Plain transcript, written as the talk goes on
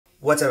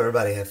What's up,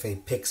 everybody?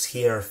 Jefe Picks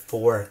here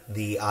for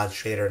the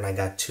OddsTrader, and I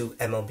got two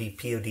MLB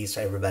PODs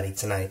for everybody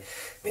tonight.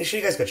 Make sure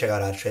you guys go check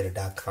out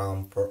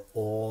OddsTrader.com for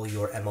all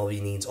your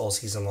MLB needs all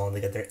season long. They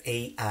got their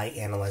AI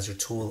Analyzer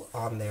tool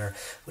on there,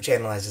 which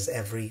analyzes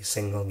every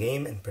single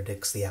game and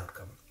predicts the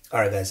outcome.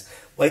 Alright guys,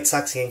 White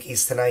Sox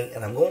Yankees tonight,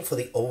 and I'm going for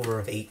the over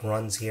of 8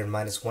 runs here,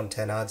 minus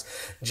 110 odds.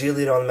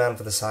 Giolito on the mound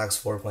for the Sox,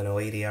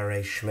 4.08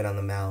 ERA. Schmidt on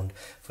the mound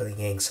for the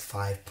Yanks,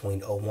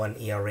 5.01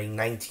 ERA.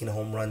 19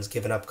 home runs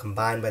given up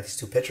combined by these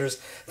two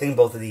pitchers. I think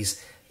both of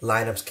these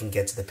lineups can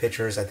get to the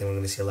pitchers. I think we're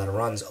going to see a lot of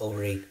runs,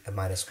 over 8 at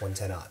minus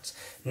 110 odds.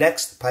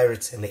 Next,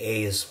 Pirates and the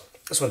A's.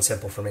 This one's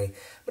simple for me. I'm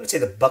going to say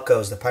the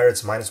Buccos, the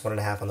Pirates, minus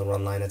 1.5 on the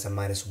run line. That's a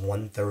minus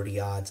 130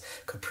 odds.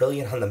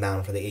 Caprillion on the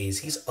mound for the A's.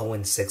 He's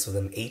 0-6 with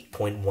an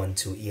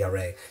 8.12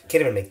 ERA.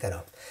 Can't even make that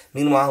up.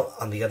 Meanwhile,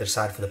 on the other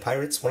side for the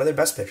Pirates, one of their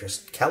best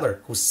pitchers,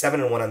 Keller, who's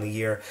 7-1 on the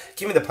year.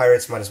 Give me the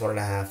Pirates minus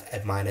 1.5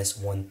 at minus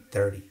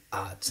 130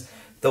 odds.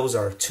 Those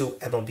are two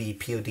MLB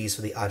PODs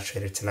for the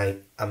OddsTrader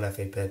tonight. I'm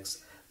Jefe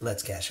Picks.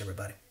 Let's cash,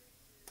 everybody.